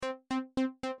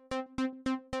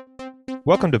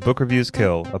Welcome to Book Reviews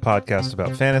Kill, a podcast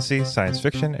about fantasy, science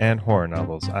fiction, and horror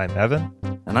novels. I'm Evan.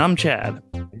 And I'm Chad.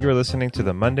 You're listening to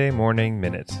the Monday Morning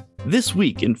Minute. This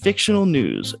week in fictional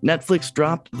news, Netflix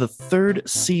dropped the third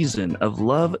season of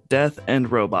Love, Death,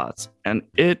 and Robots, and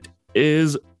it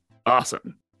is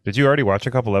awesome. Did you already watch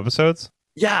a couple episodes?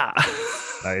 Yeah.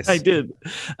 Nice. I did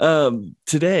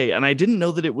today, and I didn't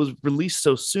know that it was released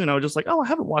so soon. I was just like, oh, I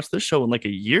haven't watched this show in like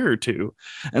a year or two.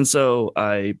 And so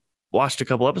I watched a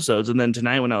couple episodes, and then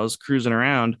tonight when I was cruising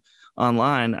around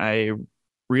online, I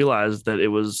realized that it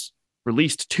was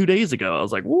released 2 days ago. I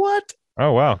was like, what?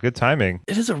 Oh, wow. Good timing.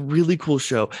 It is a really cool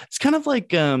show. It's kind of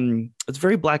like it's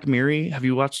very Black Mirror. Have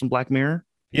you watched some Black Mirror?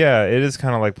 Yeah, it is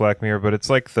kind of like Black Mirror, but it's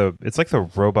like the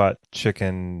robot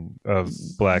chicken of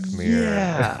Black Mirror.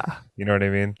 Yeah. You know what I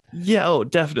mean? Yeah, oh,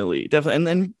 definitely. And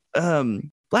then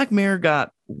Black Mirror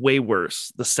got way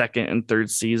worse the second and third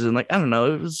season. Like, I don't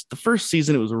know, it was the first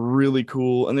season, it was really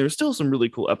cool, and there were still some really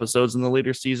cool episodes in the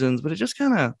later seasons, but it just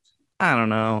kind of, I don't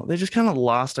know, they just kind of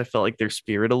lost, I felt like, their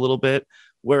spirit a little bit.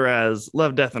 Whereas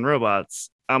Love, Death, and Robots,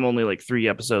 I'm only like 3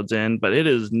 episodes in, but it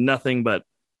is nothing but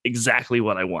exactly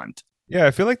what I want. Yeah,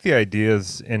 I feel like the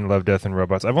ideas in Love, Death, and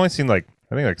Robots, I've only seen I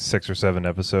think 6 or 7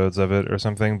 episodes of it or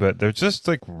something, but they're just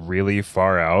like really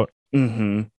far out.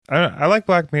 Mm-hmm. I like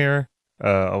Black Mirror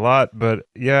a lot, but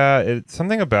yeah, it's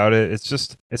something about it.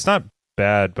 It's not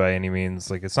bad by any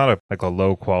means. Like, it's not a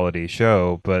low quality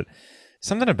show, but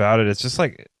something about it, it just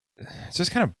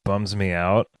kind of bums me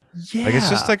out. Yeah. Like, it's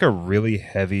just like a really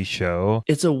heavy show.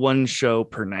 It's a 1 show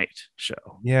per night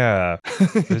show. Yeah.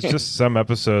 There's just some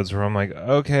episodes where I'm like,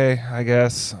 okay, I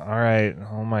guess. All right.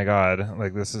 Oh my God.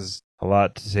 Like, this is a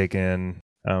lot to take in.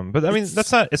 But I mean,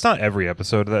 it's not every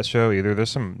episode of that show either.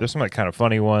 There's some like kind of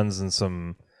funny ones and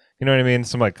some, you know what I mean?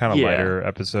 Some like kind of lighter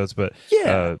episodes, but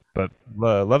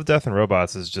Love, Death, and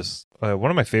Robots is just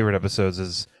one of my favorite episodes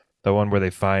is the one where they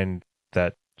find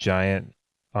that giant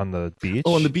on the beach.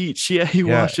 Oh, on the beach. Yeah, he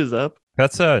washes up.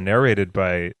 That's narrated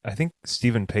by, I think,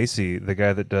 Stephen Pacey, the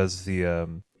guy that does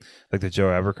the the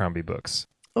Joe Abercrombie books.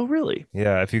 Oh, really?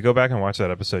 Yeah, if you go back and watch that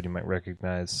episode, you might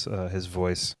recognize his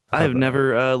voice. I have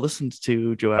never listened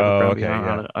to Joe Abercrombie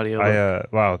on audio.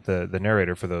 Wow, the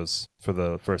narrator for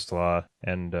the First Law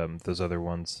and those other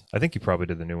ones. I think he probably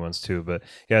did the new ones too. But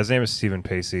yeah, his name is Stephen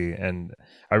Pacey, and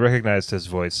I recognized his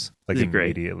voice like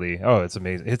immediately. Great? Oh, it's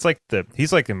amazing. It's like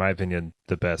he's like, in my opinion,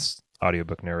 the best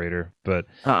audiobook narrator. But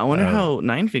I wonder how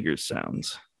Nine Figures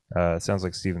sounds. It sounds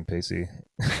like Stephen Pacey.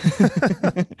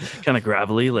 Kind of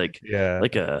gravelly, like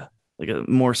a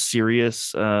more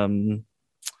serious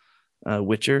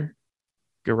Witcher.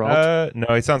 Geralt?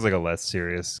 No, he sounds like a less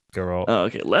serious Geralt. Oh,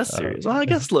 okay, less serious. Well, I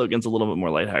guess Logan's a little bit more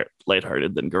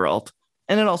lighthearted than Geralt.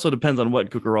 And it also depends on what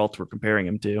Geralt we're comparing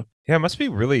him to. Yeah, it must be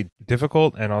really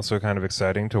difficult and also kind of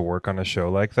exciting to work on a show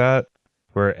like that,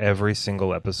 where every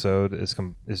single episode is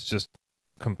just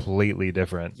completely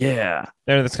different. Yeah.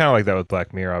 And it's kind of like that with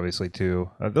Black Mirror, obviously, too.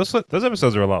 Those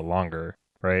episodes are a lot longer,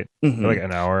 right? Mm-hmm. They're like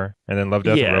an hour. And then Love,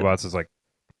 Death, and Robots is like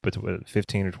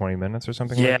 15 or 20 minutes or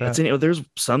something like that. Yeah, there's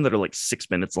some that are like 6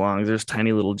 minutes long. There's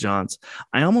tiny little jaunts.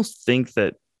 I almost think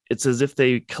that it's as if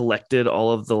they collected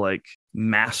all of the like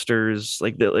masters,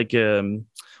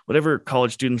 whatever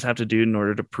college students have to do in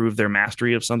order to prove their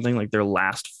mastery of something, like their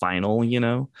last final,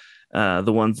 the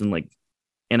ones in like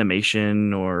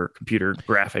animation or computer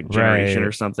graphic generation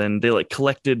or something. They like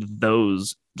collected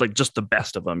those, like just the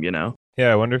best of them,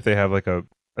 Yeah, I wonder if they have like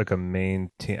a main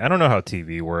team. I don't know how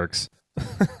TV works.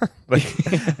 Like,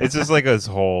 it's just like this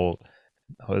whole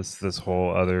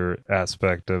other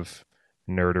aspect of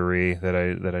nerdery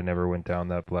that I never went down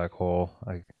that black hole.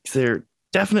 They're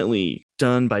definitely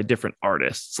done by different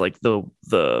artists. Like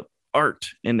the art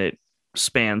in it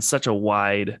spans such a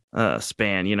wide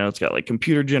span. It's got like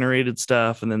computer generated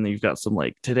stuff, and then you've got some,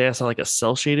 like, today I saw like a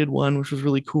cell shaded one, which was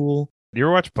really cool. Do you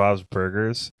ever watch Bob's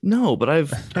Burgers? No, but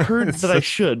I've heard that I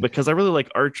should, because I really like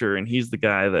Archer, and he's the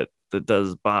guy that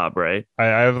does Bob, right? I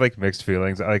have like mixed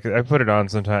feelings. Like, I put it on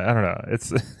sometimes. I don't know.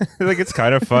 It's like, it's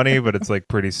kind of funny, but it's like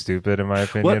pretty stupid in my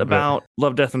opinion. What about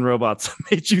Love, Death, and Robots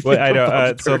made you think? I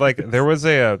know. So like there was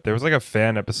like a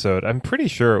fan episode. I'm pretty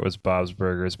sure it was Bob's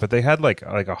Burgers, but they had like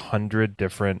 100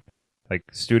 different like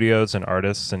studios and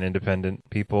artists and independent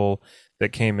people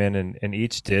that came in and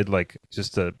each did like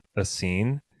just a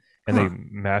scene. And they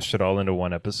mashed it all into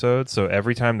one episode. So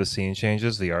every time the scene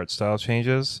changes, the art style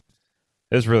changes.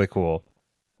 It was really cool.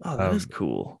 Oh, that is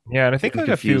cool. Yeah, and I think like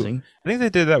confusing. I think they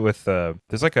did that with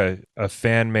there's like a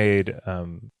fan made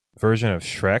version of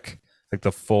Shrek, like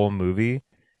the full movie,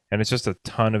 and it's just a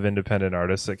ton of independent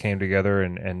artists that came together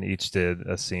and each did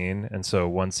a scene. And so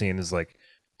one scene is like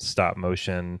stop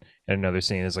motion, and another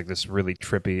scene is like this really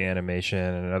trippy animation,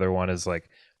 and another one is like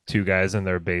two guys in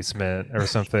their basement or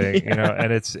something, you know. Yeah.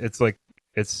 And it's like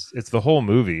it's the whole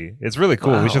movie. It's really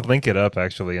cool. We should Wow. link it up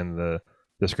actually in the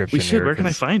We description should. here Where can I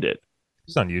because find it?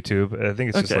 it's on YouTube. I think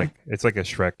it's just Okay. like it's like a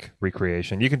Shrek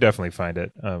recreation. You can definitely find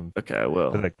it. Okay, I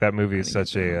will. But like that movie is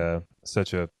Writing it down.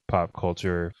 such a pop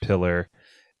culture pillar,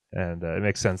 and it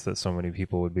makes sense that so many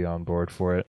people would be on board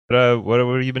for it. But what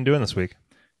have you been doing this week?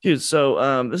 Dude,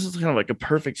 so this is kind of like a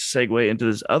perfect segue into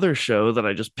this other show that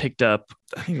I just picked up,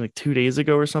 I think like 2 days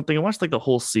ago or something. I watched like the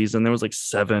whole season. There was like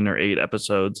 7 or 8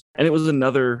 episodes, and it was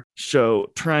another show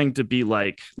trying to be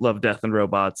like Love, Death, and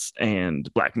Robots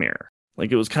and Black Mirror.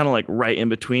 Like it was kind of like right in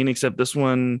between, except this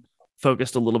one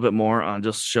focused a little bit more on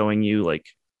just showing you like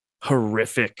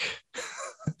horrific,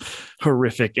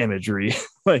 horrific imagery.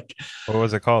 Like What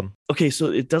was it called? okay,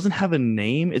 so it doesn't have a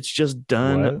name. It's just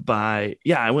done What? by,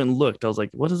 yeah, I went and looked. I was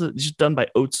like, what is it? It's just done by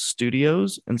Oats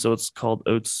Studios. And so it's called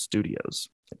Oats Studios.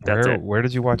 That's it. Where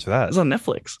did you watch that? It's on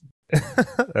Netflix.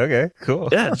 Okay, cool.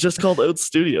 Yeah, it's just called Oats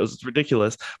Studios. It's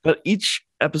ridiculous. But each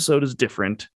episode is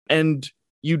different. And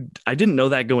I didn't know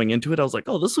that going into it. I was like,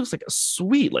 oh, this looks like a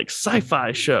sweet, like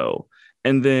sci-fi show.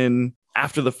 And then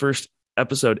after the first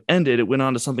episode ended, it went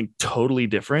on to something totally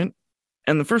different.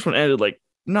 And the first one ended like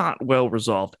not well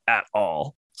resolved at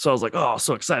all. So I was like, oh,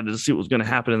 so excited to see what was going to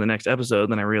happen in the next episode.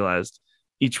 Then I realized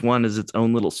each one is its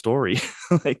own little story.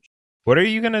 Like, What are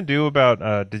you gonna do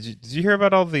about? Did you hear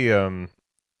about all the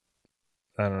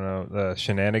I don't know, the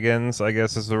shenanigans, I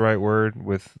guess is the right word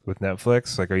with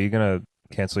Netflix? Like, are you gonna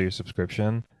cancel your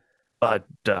subscription? I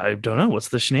don't know what's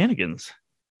the shenanigans.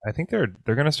 I think they're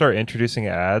gonna start introducing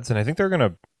ads, and I think they're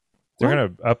What?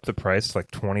 gonna up the price to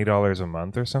like $20 a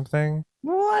month or something.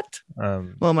 What?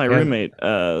 Um, Well, my and roommate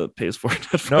pays for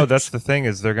it. no, that's the thing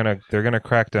is they're gonna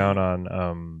crack down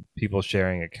on people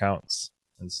sharing accounts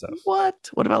and stuff. What?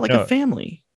 What about like a No,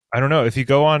 family? I don't know. If you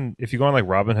go on like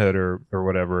Robinhood or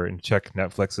whatever and check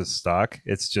Netflix's stock,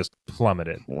 it's just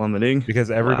plummeted Plummeting. because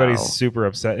everybody's Wow. super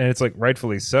upset, and it's like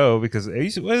rightfully so because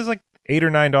it was like $8 or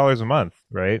 $9 a month,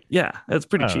 right? Yeah, that's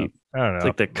pretty I don't know. cheap. I don't It's know.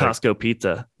 like the Costco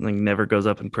pizza. Like never goes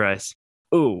up in price.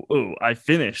 Ooh, I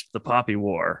finished the Poppy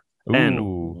War. And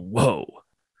Ooh, whoa.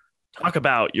 Talk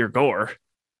about your gore.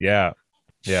 yeah,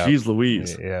 yeah, Jeez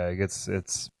Louise. yeah.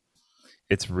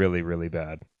 It's really really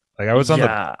bad. Like I was on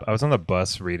Yeah. the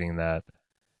bus reading that,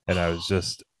 and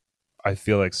I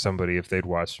feel like somebody, if they'd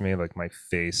watched me, like my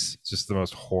face, just the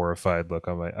most horrified look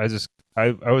on my.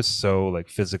 I was so like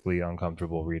physically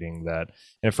uncomfortable reading that.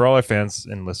 And for all our fans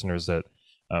and listeners that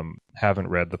haven't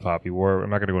read the Poppy War, I'm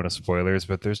not going to go into spoilers,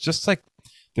 but there's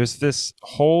this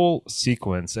whole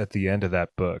sequence at the end of that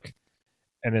book,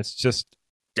 and it's just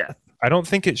Death. I don't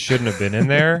think it shouldn't have been in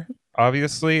there.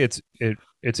 Obviously,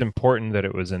 it's important that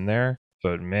it was in there,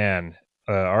 but man,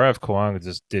 R.F. Kuang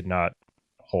just did not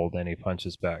hold any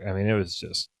punches back. I mean, it was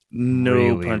just No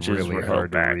really, punches really were held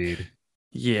hard to back. read.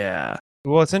 Yeah.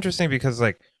 Well, it's interesting because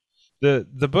like the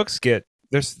books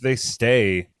they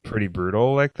stay pretty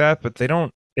brutal like that, but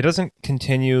it doesn't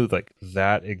continue like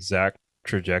that exact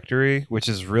trajectory, which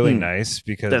is really nice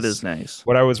because That is nice.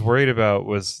 what I was worried about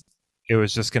was it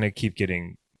was just going to keep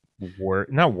getting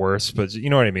not worse, but you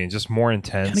know what I mean, just more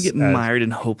intense. Kind of get mired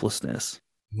in hopelessness.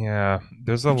 Yeah,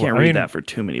 there's You can't read that for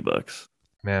too many books.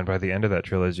 Man, by the end of that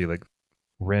trilogy, like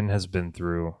Rin has been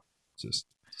through just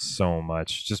so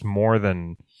much, just more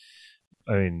than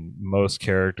I mean most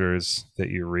characters that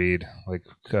you read. Like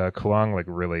Kuang, like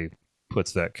really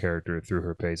puts that character through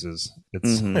her paces.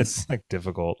 It's Mhm. it's like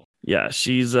difficult. Yeah,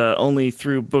 she's only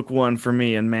through book one for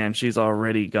me, and man, she's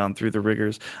already gone through the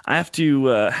rigors. I have to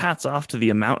hats off to the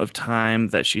amount of time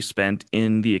that she spent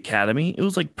in the academy. It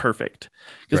was like perfect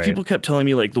because Right. people kept telling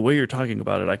me like the way you're talking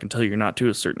about it, I can tell you're not to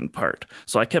a certain part.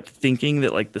 So I kept thinking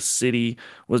that like the city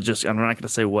was just, I'm not going to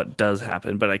say what does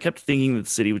happen, but I kept thinking that the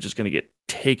city was just going to get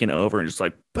taken over and just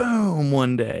like boom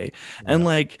one day. And Yeah.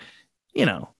 like, you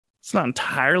know, it's not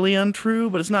entirely untrue,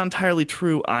 but it's not entirely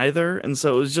true either. And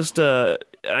so it was just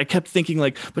I kept thinking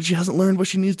like, but she hasn't learned what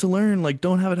she needs to learn. Like,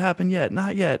 don't have it happen yet.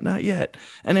 Not yet. Not yet.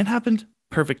 And it happened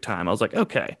perfect time. I was like,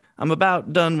 okay, I'm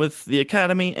about done with the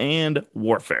academy and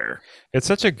warfare. It's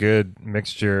such a good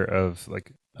mixture of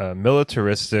like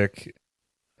militaristic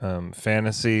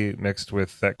fantasy mixed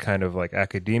with that kind of like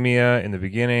academia in the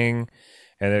beginning,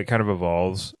 and it kind of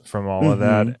evolves from all of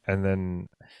that. And then,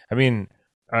 I mean,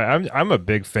 I'm a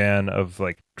big fan of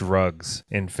like drugs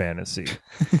in fantasy.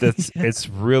 That's Yeah. It's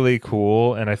really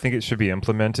cool, and I think it should be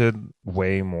implemented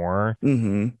way more.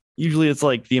 Usually it's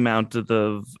like the amount of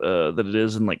the that it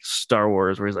is in like Star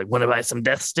Wars, where he's like, want to buy some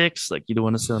death sticks? Like, you don't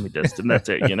want to sell me death sticks, and that's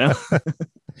it, you know?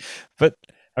 But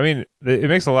I I mean, it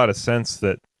makes a lot of sense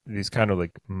that these kind of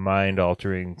like mind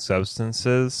altering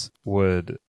substances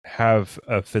would have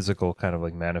a physical kind of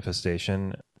like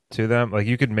manifestation to them. Like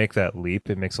you could make that leap.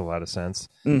 It makes a lot of sense.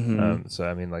 Mm-hmm. So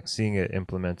I mean, like seeing it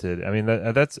implemented. I mean,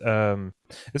 that's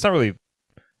it's not really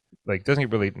like doesn't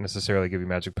really necessarily give you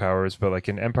magic powers, but like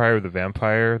in Empire of the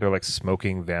Vampire, they're like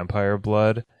smoking vampire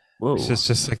blood. It's Whoa.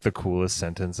 just like the coolest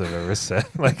sentence I've ever said.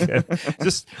 Like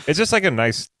it's just like a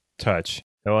nice touch.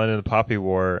 Well, and in the Poppy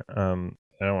War, I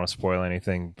don't want to spoil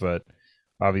anything, but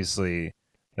obviously,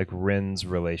 like Rin's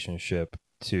relationship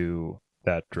to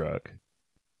that drug,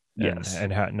 Yes.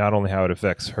 and how, not only how it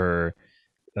affects her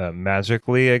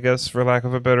magically, I guess, for lack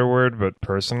of a better word, but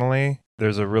personally,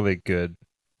 there's a really good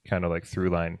kind of like through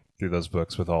line through those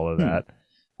books with all of Hmm.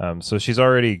 that. So she's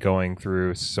already going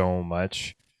through so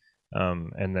much,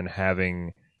 and then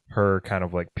having her kind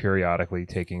of like periodically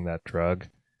taking that drug,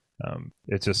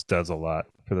 it just does a lot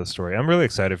for the story. I'm really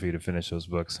excited for you to finish those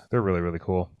books. They're really, really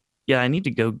cool. Yeah, I need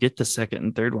to go get the second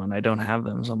and third one. I don't have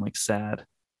them, so I'm like sad.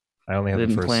 I only I have the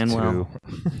didn't first plan two. well.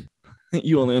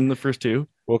 You only in the first two?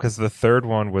 Well, because the third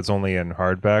one was only in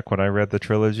hardback when I read the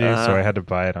trilogy, so I Uh had to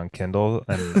buy it on Kindle,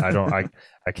 and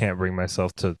I can't bring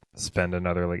myself to spend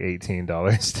another like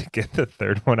 $18 to get the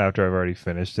third one after I've already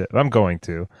finished it. I'm going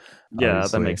to, yeah, that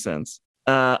obviously. makes sense.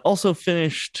 Also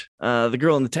finished The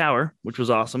Girl in the Tower, which was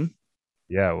awesome.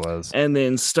 Yeah, it was And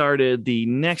then started the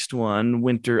next one,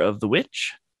 Winter of the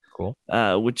Witch, cool.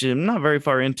 which I'm not very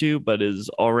far into, but is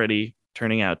already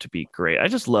turning out to be great. I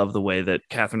just love the way that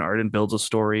Catherine Arden builds a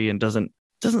story and doesn't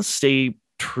stay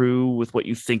true with what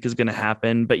you think is going to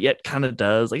happen, but yet kind of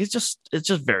does. Like it's just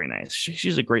very nice.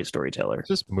 She's a great storyteller.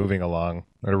 Just moving along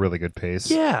at a really good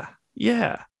pace. Yeah,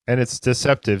 yeah. And it's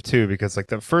deceptive too, because like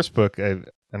the first book, and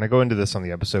I go into this on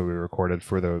the episode we recorded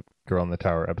for the Girl in the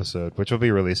Tower episode, which will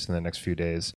be released in the next few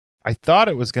days. I thought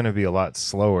it was going to be a lot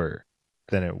slower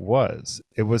than it was.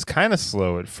 It was kind of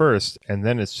slow at first, and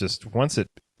then it's just once it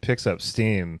picks up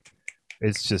steam,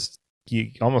 it's just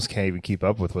you almost can't even keep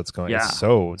up with what's going. Yeah. It's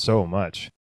so much.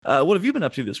 What have you been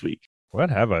up to this week? What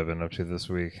have I been up to this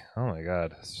week? Oh my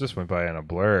god, this just went by in a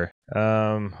blur. What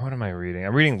am I reading?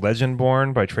 I'm reading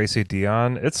Legendborn by Tracy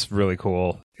Dion. It's really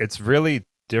cool. It's really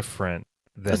different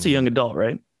than That's a young adult,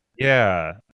 right?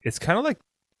 yeah. It's kind of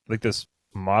like this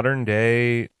modern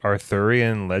day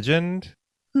Arthurian legend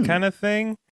Hmm. kind of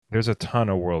thing. There's a ton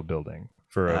of world building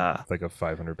for like a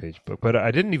 500 page book, but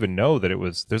I didn't even know that it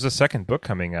was. There's a second book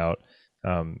coming out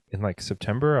in like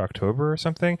September, October or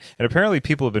something. And apparently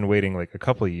people have been waiting like a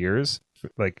couple of years,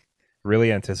 like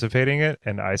really anticipating it.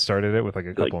 And I started it with like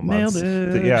a couple of months.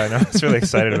 Nailed it. Yeah, I know. I was really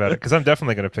excited about it because I'm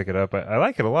definitely going to pick it up. I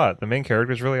like it a lot. The main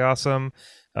character is really awesome.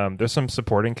 There's some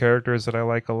supporting characters that I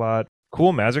like a lot.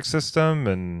 Cool magic system.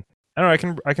 And I don't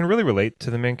know, I can really relate to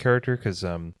the main character because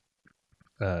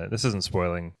this isn't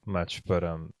spoiling much, but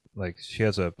like she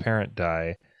has a parent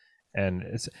die, and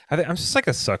I'm just like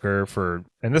a sucker for,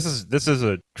 and this is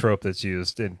a trope that's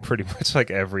used in pretty much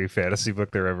like every fantasy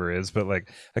book there ever is, but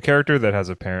like a character that has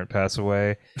a parent pass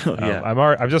away. Oh, yeah.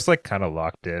 I'm just like kind of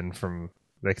locked in from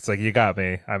like it's like you got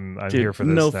me. I'm Dude, here for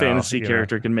this. no now, fantasy you know?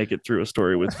 character can make it through a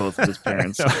story with both of his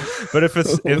parents. No, but if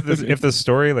the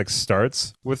story like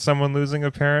starts with someone losing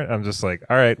a parent, I'm just like,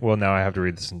 all right, well now I have to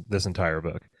read this entire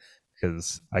book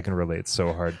because I can relate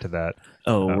so hard to that.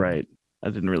 Oh, right. I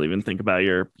didn't really even think about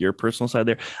your personal side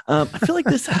there. I feel like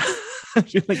this. I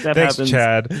feel like that Thanks, happens.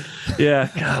 Chad. Yeah.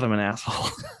 God, I'm an asshole.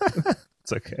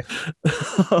 It's okay.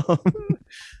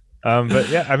 But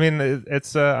yeah, I mean,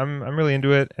 it's I'm really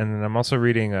into it, and then I'm also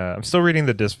reading. I'm still reading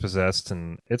The Dispossessed,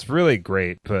 and it's really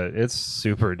great, but it's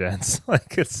super dense.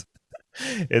 Like it's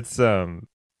man,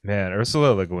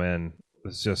 Ursula Le Guin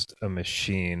was just a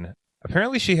machine.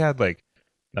 Apparently, she had like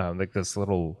this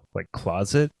little like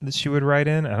closet that she would write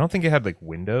in. I don't think it had like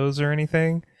windows or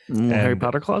anything. Harry And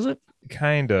Potter closet.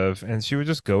 kind of, and she would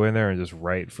just go in there and just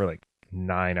write for like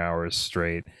 9 hours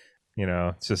straight. You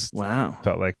know, it's just Wow.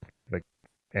 felt like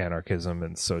anarchism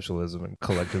and socialism and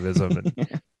collectivism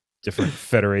and different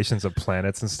federations of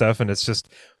planets and stuff. And it's just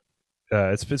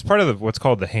it's part of what's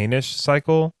called the Hainish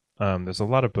cycle. There's a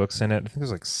lot of books in it. I think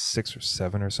there's like 6 or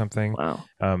 7 or something. Wow.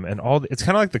 And it's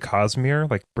kind of like the Cosmere,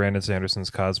 like Brandon Sanderson's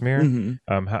Cosmere.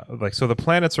 Mhm. Like so the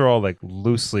planets are all like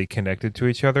loosely connected to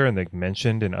each other and like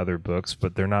mentioned in other books,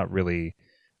 but they're not really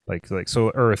like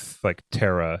so Earth, like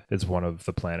Terra is one of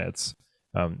the planets.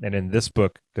 And in this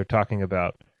book they're talking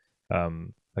about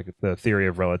like the theory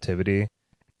of relativity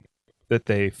that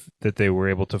they were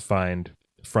able to find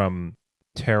from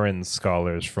Terran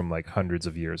scholars from like hundreds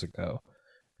of years ago.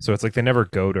 So it's like they never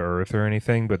go to Earth or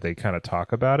anything, but they kind of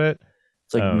talk about it.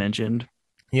 It's like mentioned.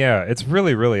 Yeah, it's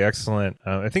really, really excellent.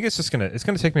 I think it's gonna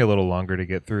take me a little longer to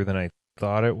get through than I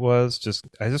thought it was.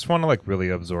 I just want to like really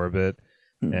absorb it.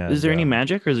 Is And there any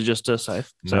magic, or is it just a no,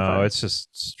 sci-fi? it's just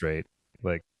straight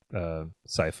like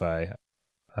sci-fi.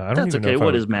 I don't That's even know okay. if I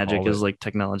What would is magic? call Is it. like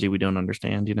technology we don't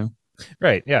understand.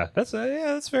 Right? Yeah, that's Like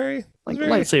a very.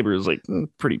 lightsaber is like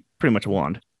pretty much a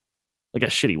wand, like a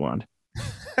shitty wand.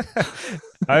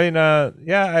 I mean,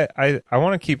 yeah, I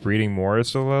want to keep reading more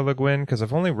Ursula Le Guin because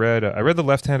I've only read I read The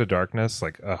Left Hand of Darkness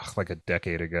like a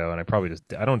decade ago, and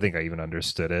I don't think I even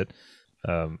understood it.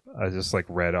 I just like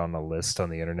read on a list on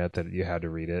the internet that you had to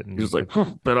read it, He was and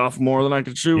like, bit off more than I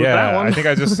could chew with that yeah, I one. think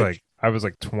I just like I was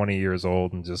like 20 years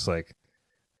old and just like,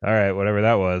 all right, whatever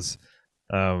that was.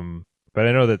 But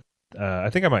I know that I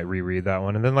think I might reread that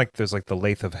one, and then like there's like The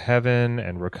Lathe of Heaven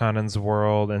and Rakanan's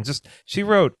World, and just she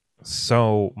wrote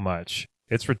so much.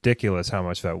 It's ridiculous how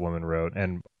much that woman wrote,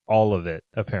 and all of it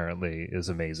apparently is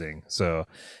amazing. So,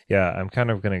 yeah, I'm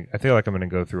kind of gonna. I feel like I'm gonna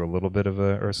go through a little bit of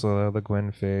a Ursula Le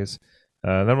Guin phase.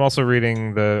 Then I'm also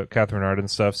reading the Catherine Arden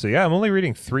stuff. So yeah, I'm only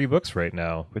reading 3 books right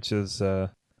now, which is I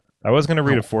was gonna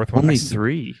read a fourth one. Only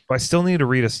three. I still need to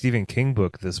read a Stephen King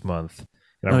book this month,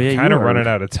 and Oh I'm yeah, kind you of are running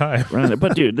out of time. running it.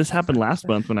 But dude, this happened last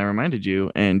month when I reminded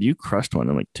you, and you crushed one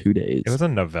in like 2 days. It was a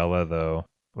novella though.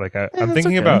 Like I'm That's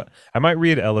thinking okay. about I might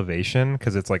read Elevation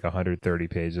because it's like 130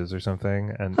 pages or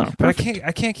something, and Oh, but perfect.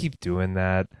 I can't keep doing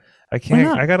that. I Why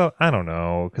can't. not? I don't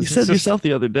know You because it's said just yourself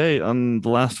the other day on the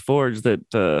last Forge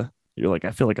that you're like,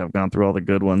 I feel like I've gone through all the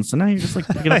good ones. So now you're just like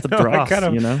picking up I the know dross,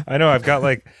 you know? I know I've got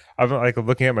like I'm like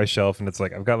looking at my shelf and it's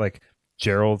like I've got like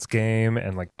Gerald's Game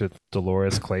and like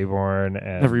Dolores Claiborne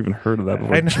Never and even heard of that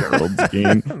before. I Gerald's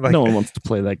Game. know like No one wants to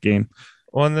play that game.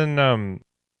 well and then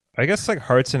I guess like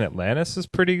Hearts in Atlantis is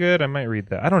pretty good. I might read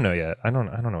that. I don't know yet. I don't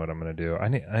know what I'm gonna do. I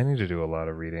need to do a lot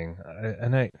of reading.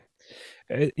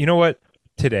 You know what?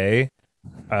 Today,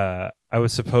 I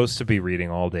was supposed to be reading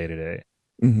all day today,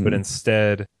 but Hmm.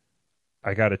 instead,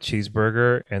 I got a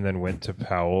cheeseburger and then went to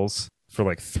Powell's for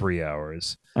like 3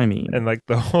 hours, I mean, and like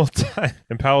the whole time.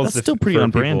 And Powell's that's still pretty for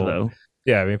on brand people. though.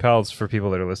 Yeah, I mean, Powell's for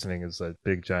people that are listening is a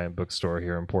big giant bookstore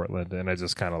here in Portland, and I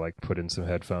just kind of like put in some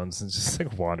headphones and just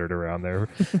like wandered around there.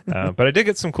 But I did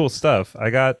get some cool stuff.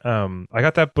 I got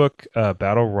that book,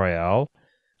 Battle Royale,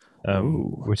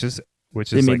 Oh, which they is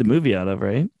made the like movie out of,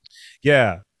 right?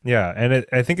 yeah, and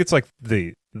I think it's like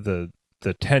the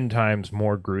 10 times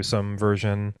more gruesome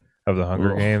version of the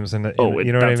Hunger Ugh. Games, and Oh,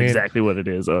 you know what I that's mean? exactly what it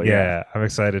is. Oh, yeah. Yeah, I'm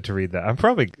excited to read that. I'm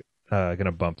probably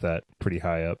gonna bump that pretty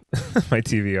high up my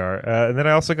TVR. And then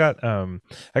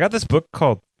I got this book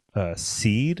called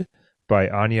Seed by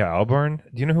Anya Alborn.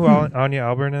 Do you know who Hmm. Anya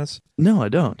Alborn is? No, I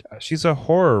don't. She's a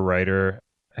horror writer,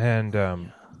 and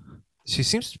she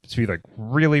seems to be like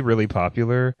really really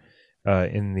popular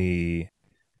in the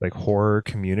like horror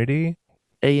community.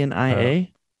 Uh, ANIA?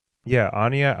 yeah,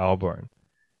 Anya Alborn.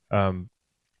 Um,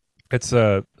 it's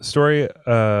a story.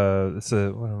 It's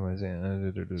a what am I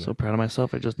saying? So proud of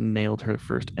myself. I just nailed her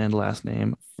first and last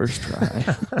name first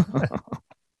try.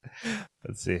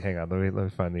 Let's see. Hang on. Let me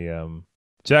find the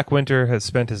Jack Winter has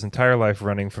spent his entire life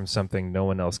running from something no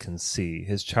one else can see.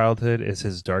 His childhood is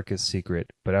his darkest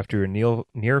secret, but after a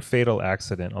near fatal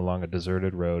accident along a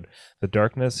deserted road, the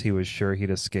darkness he was sure he'd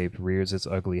escaped rears its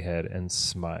ugly head and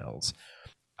smiles.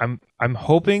 I'm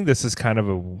hoping this is kind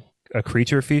of a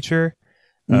creature feature.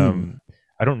 Mm,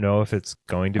 I don't know if it's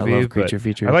going to I be, love but creature I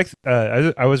features. like.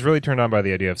 I was really turned on by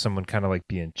the idea of someone kind of like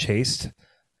being chased.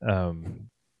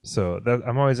 So that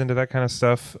I'm always into that kind of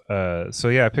stuff. So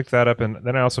yeah, I picked that up, and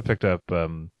then I also picked up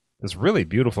this really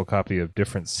beautiful copy of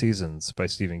Different Seasons by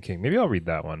Stephen King. Maybe I'll read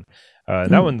that one. And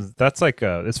that Mm. one, that's like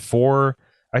it's four.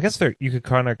 I guess they're you could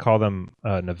kind of call them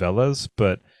novellas,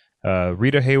 but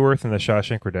Rita Hayworth and The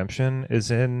Shawshank Redemption is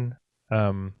in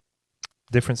um,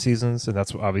 Different Seasons, and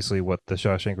that's obviously what the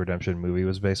Shawshank Redemption movie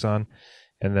was based on.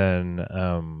 And then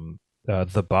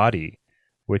The Body,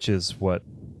 which is what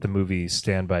the movie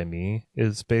Stand by Me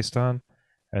is based on.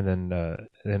 And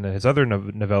his other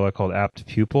novella called Apt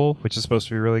Pupil, which is supposed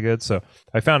to be really good. So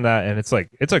I found that, and it's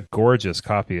a gorgeous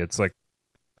copy. It's like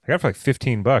I got it for like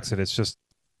 $15, and it's just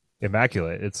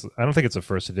immaculate. It's I don't think it's a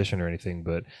first edition or anything,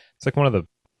 but it's like one of the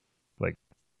like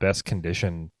best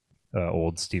condition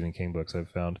old Stephen King books I've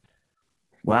found.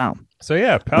 Wow. So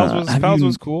yeah, Have Pals you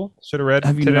was cool. Should have read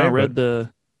have you today, not but read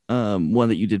the one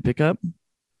that you did pick up?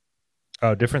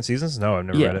 Different Seasons. No, I've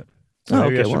never read Yeah. it. So Oh,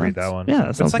 maybe I okay. should Well, read that one. yeah, that But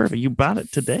it's sounds like perfect. You bought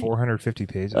it today. 450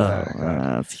 pages. Oh, Ah, God.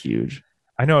 that's huge.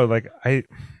 I know. Like I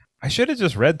should have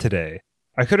just read today.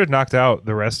 I could have knocked out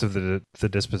the rest of the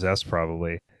Dispossessed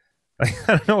probably. Like,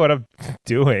 I don't know what I'm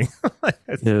doing.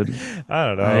 Dude, I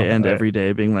don't I know. end every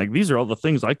day being like, these are all the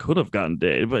things I could have gotten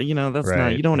today. But that's not,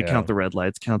 Right. you don't want to Yeah. count the red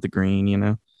lights, count the green,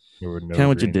 There were no count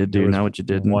what you green. did There do, was not what you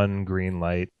didn't. one green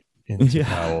light in two Yeah.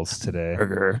 towels today.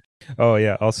 Burger. Oh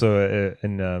yeah. Also,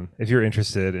 and if you're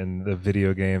interested in the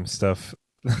video game stuff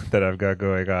that I've got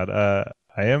going on,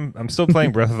 I'm still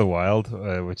playing Breath of the Wild,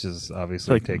 which is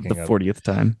obviously Like the taking up. 40th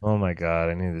time. Oh my god,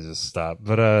 I need to just stop.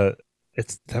 But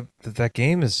it's that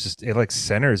game is just it like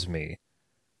centers me.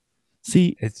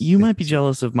 See, It's you might be it's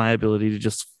jealous of my ability to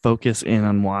just focus in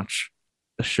and watch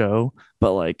a show,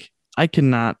 but like I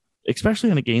cannot,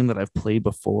 especially on a game that I've played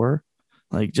before,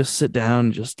 like just sit down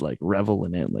and just like revel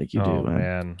in it like you oh do. I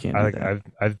man, can't I do like that.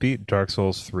 I've beat Dark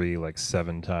Souls 3 like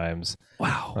 7 times.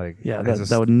 Wow. Like Yeah, I that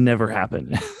just would never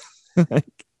happen.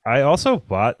 I also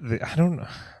bought the I don't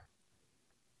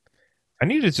I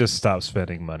need to just stop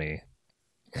spending money.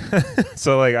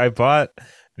 So like I bought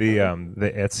the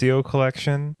Ezio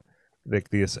collection, like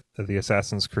the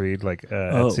Assassin's Creed like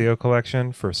Oh, Ezio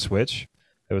collection for Switch.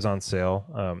 It was on sale.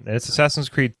 And it's Assassin's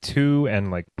Creed 2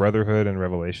 and like Brotherhood and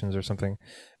Revelations or something.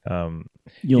 Um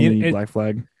you only need Black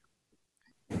Flag.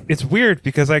 it's weird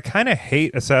because I kind of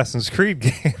hate Assassin's Creed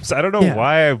games. I don't know Yeah,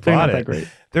 why I they're bought not it. that great.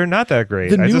 They're not that great.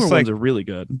 The I newer just ones like are really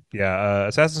good. yeah,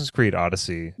 Assassin's Creed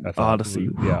Odyssey. I thought Odyssey,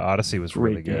 yeah, Odyssey was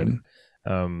really great good.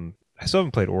 game. I still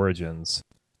haven't played Origins.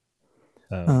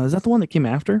 Is that the one that came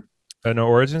after? No,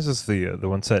 Origins is the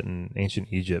one set in ancient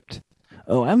Egypt.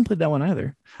 Oh, I haven't played that one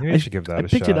either. Maybe I I should give I that a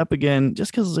picked it shot. up again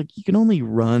just because like you can only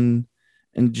run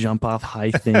and jump off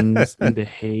high things into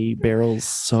hay barrels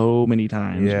so many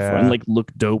times before and Yeah, like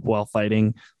look dope while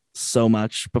fighting so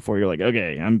much before you're like,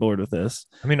 okay, I'm bored with this.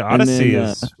 I mean And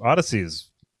then Odyssey is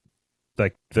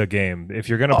like the game. If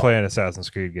you're gonna play oh, an Assassin's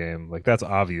Creed game, like that's it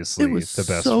obviously was the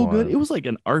best so good. It one. was like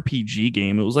an RPG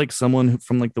game. It was like someone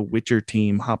from like the Witcher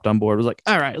team hopped on board. It was like,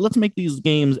 all right, let's make these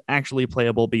games actually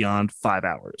playable beyond 5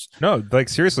 hours. No, like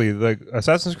seriously, like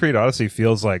Assassin's Creed Odyssey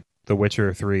feels like The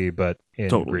Witcher 3, but in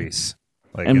Totally. Greece.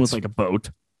 Like And with it's like a boat.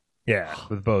 yeah,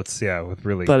 with boats, yeah, with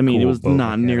really But I mean, it cool was boat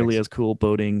not nearly mechanics. as cool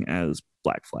boating as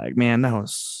Black Flag. Man, that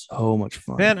was so much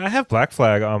fun. Man, I have Black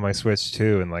Flag on my Switch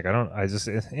too, and like I don't, I just,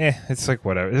 it's like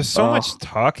whatever. There's so much Oh,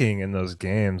 talking in those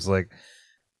games. Like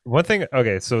one thing,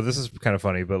 okay, so this is kind of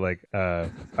funny, but like,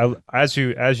 as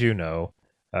you know,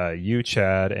 you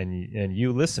Chad and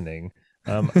you listening,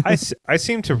 I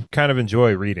seem to kind of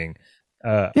enjoy reading.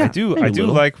 yeah, I maybe a do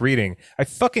little. like reading. I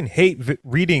fucking hate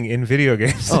reading in video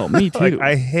games. Oh, me Like too.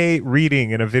 I hate reading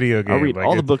in a video I'll game. read Like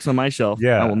all the books on my shelf. I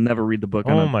yeah. will never read the book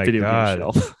on Oh a my video game god.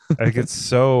 shelf. Like it's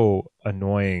so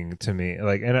annoying to me.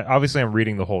 Like, and obviously I'm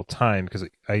reading the whole time because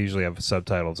I usually have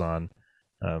subtitles on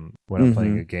when I'm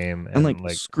playing Hmm. a game, And like, and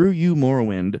like, screw you,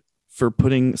 Morrowind, for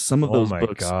putting some of oh those my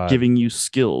books god. giving you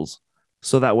skills.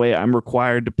 So that way I'm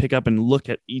required to pick up and look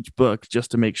at each book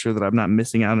just to make sure that I'm not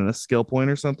missing out on a skill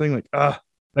point or something. Like,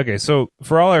 Okay, so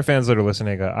for all our fans that are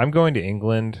listening, I'm going to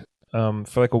England for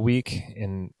like a week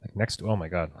in like next. Oh my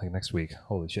god, like next week.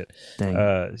 Holy shit. dang.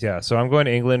 Yeah. So I'm going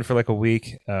to England for like a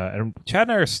week, and Chad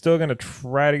and I are still gonna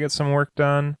try to get some work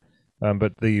done,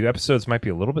 but the episodes might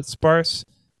be a little bit sparse.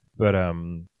 But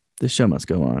This show must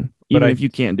go on. but Even I if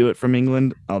you can't do it from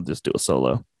England, I'll just do a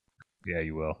solo. yeah,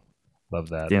 you will love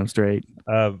that. Damn straight.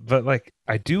 But like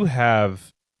I do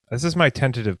have this is my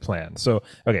tentative plan. So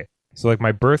okay, so like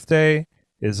my birthday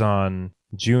is on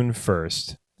June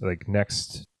 1st, like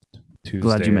next Glad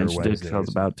Tuesday you or mentioned it Wednesday. because I was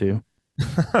about to.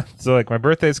 So like my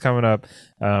birthday's coming up,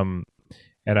 and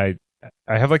I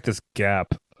have like this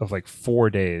gap of like 4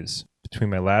 days between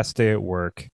my last day at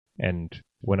work and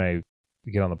when I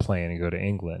get on the plane and go to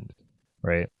England,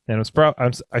 right? And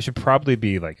I should probably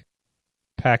be like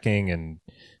packing and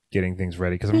getting things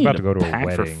ready because I'm You need about to go to a pack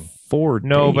for wedding. 4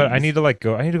 days. But I need to like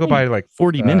go. I need to go Hey, buy like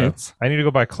 40 minutes. I need to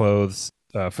go buy clothes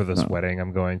for this Oh, wedding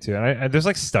I'm going to, and there's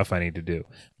like stuff I need to do.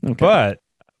 okay.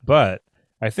 But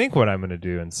I think what I'm going to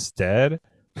do instead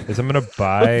is I'm going to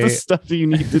What the buy. stuff do you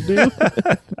need to do?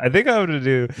 I think I'm going to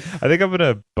do. I think I'm going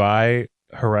to buy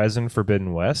Horizon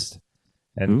Forbidden West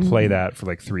and play Ooh, that for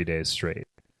like 3 days straight.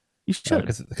 you should.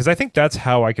 Because I think that's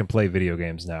how I can play video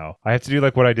games now. I have to do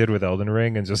like what I did with Elden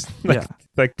Ring and just like Yeah.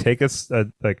 like take a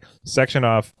like section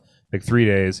off like 3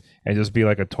 days and just be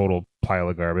like a total pile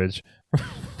of garbage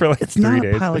for like It's 3 not a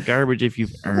days. pile of garbage if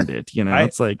you've earned it. I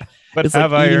It's like but it's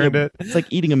have like I eating earned a it? it's like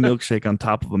eating a milkshake on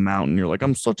top of a mountain. You're like,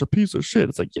 I'm such a piece of shit.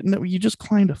 It's like, no, you just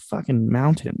climbed a fucking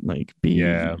mountain. Like,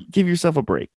 Yeah. give yourself a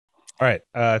break. All right.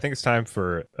 I think it's time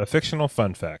for a fictional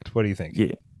fun fact. What do you think?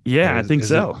 Yeah, yeah, I think Is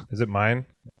so. Is it mine?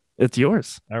 It's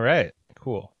yours. All right.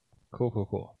 Cool.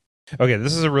 Cool. Okay,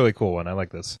 this is a really cool one. I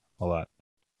like this a lot.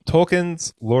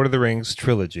 Tolkien's Lord of the Rings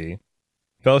trilogy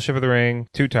Fellowship of the Ring,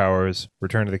 Two Towers,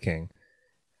 Return of the King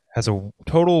has a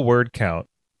total word count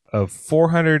of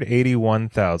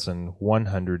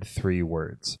 481,103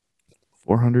 words.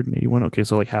 481. Okay,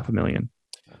 so like 500,000.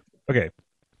 Okay,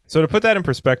 so to put that in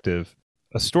perspective,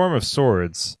 A Storm of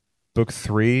Swords, book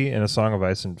 3 in A Song of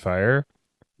Ice and Fire,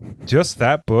 just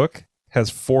that book has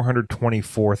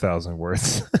 424,000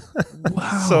 words.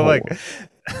 Wow. So like,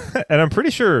 and I'm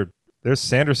pretty sure there's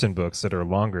Sanderson books that are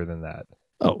longer than that.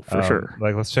 Oh, for sure.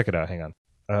 Like, let's check it out. Hang on.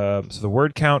 So the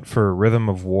word count for Rhythm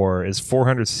of War is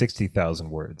 460,000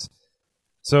 words.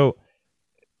 So,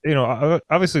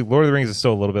 obviously Lord of the Rings is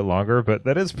still a little bit longer, but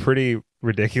that is pretty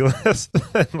ridiculous.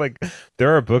 Like,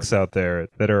 there are books out there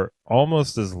that are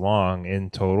almost as long in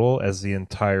total as the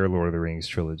entire Lord of the Rings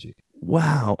trilogy.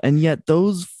 Wow. And yet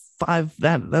those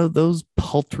those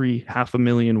paltry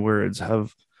 500,000 words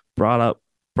have brought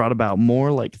about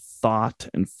more like thought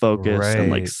and focus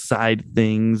and like Right. side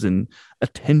things and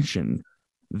attention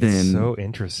than So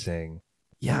interesting.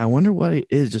 yeah, I wonder what it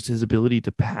is, just his ability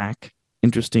to pack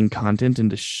interesting content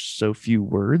into so few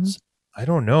words. I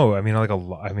don't know. I mean, like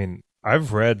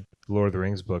I've read Lord of the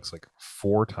Rings books like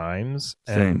 4 times,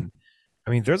 and Same. I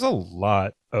mean, there's a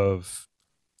lot of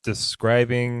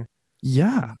describing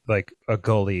Yeah. like a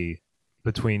gully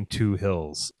between 2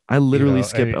 hills. I literally I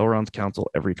skip mean- Elrond's council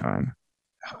every time.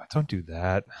 Don't do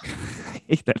that. I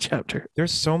hate that chapter.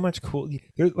 There's so much cool.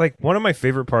 There's like one of my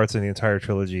favorite parts in the entire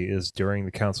trilogy is during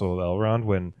the Council of Elrond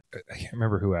when I can't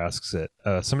remember who asks it.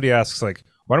 Somebody asks like,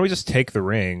 "Why don't we just take the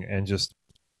ring and just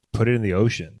put it in the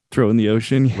ocean?" Throw in the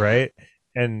ocean. Right?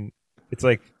 And it's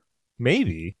like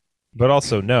maybe, but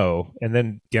also no. And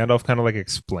then Gandalf kind of like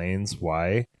explains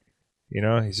why.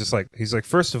 He's like,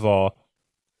 first of all,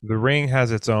 the ring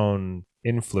has its own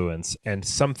influence, and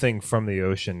something from the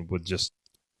ocean would just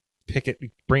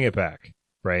bring it back,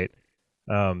 right?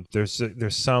 There's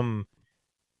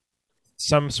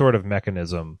some sort of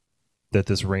mechanism that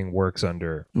this ring works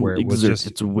under where it was Exerts just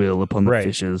its will upon the Right.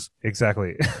 fishes.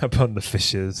 exactly upon the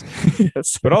fishes.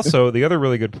 Yes. But also the other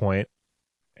really good point,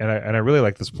 and I really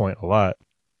like this point a lot.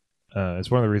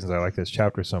 It's one of the reasons I like this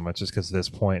chapter so much, is because this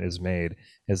point is made,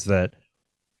 is that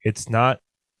it's not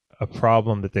a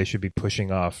problem that they should be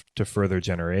pushing off to further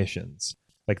generations.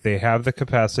 Like, they have the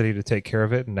capacity to take care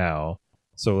of it now,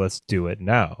 so let's do it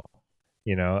now.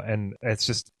 And it's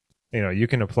just, you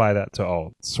can apply that to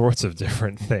all sorts of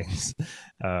different things.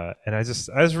 And I just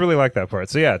really like that part.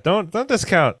 So yeah, don't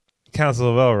discount Council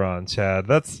of Elrond, Chad.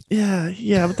 That's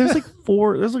Yeah, but there's like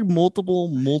multiple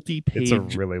multi-page it's a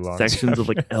really long sections of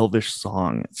chapter. like Elvish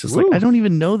song. It's just Woo. like I don't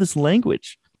even know this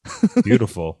language.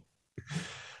 Beautiful.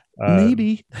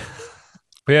 Maybe.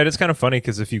 But yeah, it's kind of funny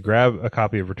because if you grab a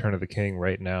copy of Return of the King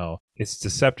right now, it's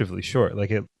deceptively short. Like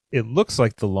it looks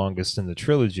like the longest in the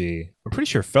trilogy. I'm pretty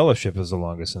sure Fellowship is the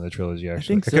longest in the trilogy. I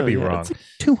Actually, think I so. could be yeah. wrong. It's like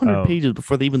 200 Um, pages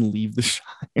before they even leave the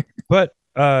Shire. But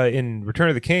in Return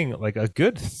of the King, like a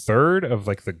good third of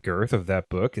like the girth of that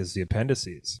book is the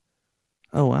appendices.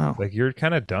 Oh wow. Like, you're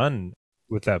kind of done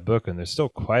with that book, and there's still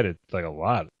quite a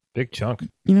big chunk.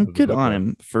 You know, the good book on one.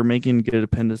 him for making good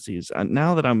appendices.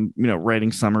 Now that I'm,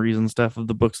 writing summaries and stuff of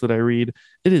the books that I read,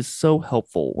 it is so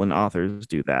helpful when authors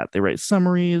do that. They write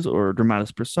summaries or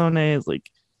dramatis personae. Like,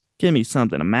 give me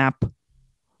something, a map.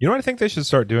 You know what I think they should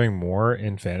start doing more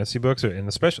in fantasy books, and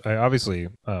especially obviously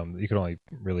you can only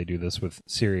really do this with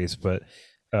series, but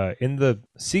in the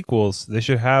sequels they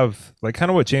should have like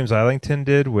kind of what James Islington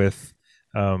did with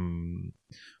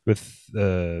what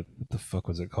the fuck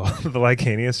was it called, the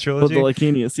Lycanius But trilogy. the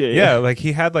Lycanius, yeah, like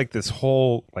he had like this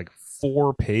whole like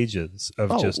 4 pages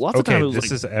of Oh, just lots of okay, time it was this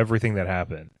like- is everything that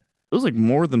happened. It was like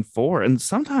more than 4. And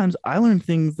sometimes I learned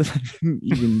things that I didn't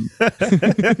even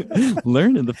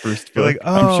learn in the first You're book.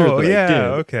 like, I'm sure oh that I yeah, did.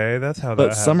 okay, that's how that But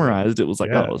happened. summarized, it was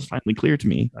like, Yeah. oh, it's finally clear to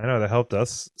me. I know that helped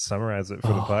us summarize it for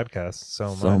the Oh, podcast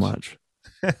so So much.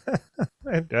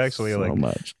 And actually so like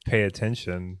much. pay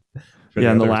attention. for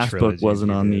Yeah, and the other last book trilogies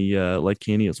wasn't you on did. the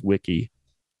Lycanius wiki.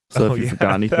 So Oh, if you yeah,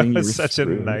 forgot anything, that you was were such a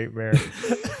screwed. nightmare.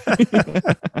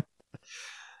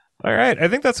 All right, I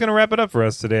think that's gonna wrap it up for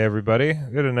us today, everybody.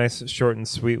 We had a nice, short and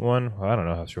sweet one. Well, I don't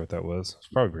know how short that was. It's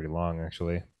probably pretty long,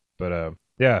 actually. But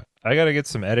yeah, I got to get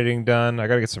some editing done. I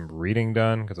got to get some reading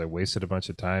done because I wasted a bunch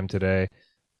of time today.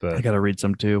 But I got to read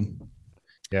some too.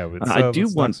 yeah, I do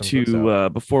let's knock want some books out. to,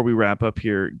 before we wrap up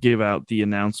here, give out the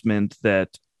announcement that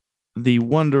the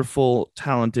wonderful,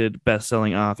 talented,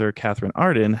 best-selling author Catherine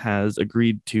Arden has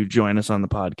agreed to join us on the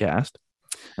podcast.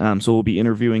 So we'll be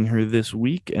interviewing her this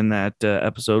week, and that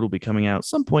episode will be coming out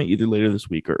some point either later this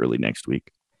week or early next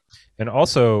week. And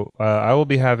also, I will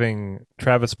be having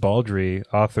Travis Baldry,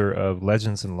 author of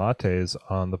Legends and Lattes,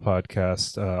 on the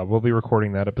podcast. We'll be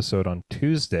recording that episode on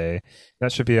Tuesday.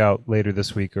 That should be out later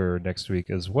this week or next week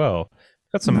as well.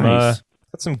 Got some Nice.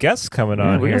 got some guests coming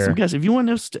on we here. got some guests. If you want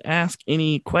us to ask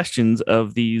any questions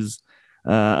of these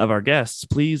of our guests,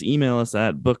 please email us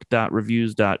at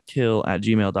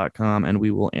book.reviews.kill@gmail.com and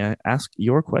we will ask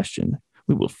your question.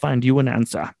 We will find you an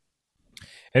answer.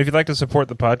 And if you'd like to support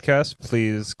the podcast,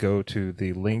 please go to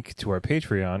the link to our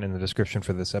Patreon in the description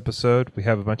for this episode. We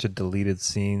have a bunch of deleted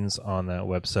scenes on that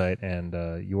website, and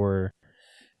your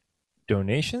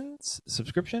donations,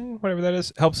 subscription, whatever that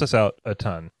is, helps us out a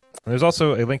ton. And there's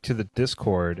also a link to the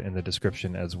Discord in the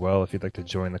description as well. If you'd like to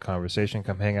join the conversation,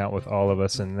 come hang out with all of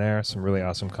us in there. Some really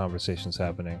awesome conversations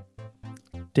happening.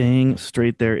 Dang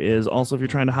straight there is. Also, if you're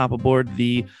trying to hop aboard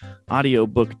the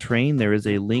audiobook train, there is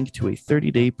a link to a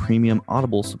 30-day premium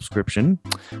Audible subscription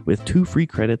with 2 free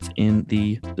credits in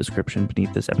the description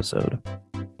beneath this episode.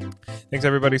 Thanks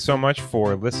everybody so much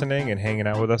for listening and hanging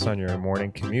out with us on your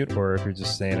morning commute, or if you're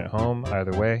just staying at home.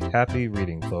 Either way, happy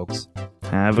reading, folks.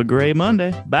 Have a great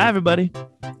Monday. Bye, everybody.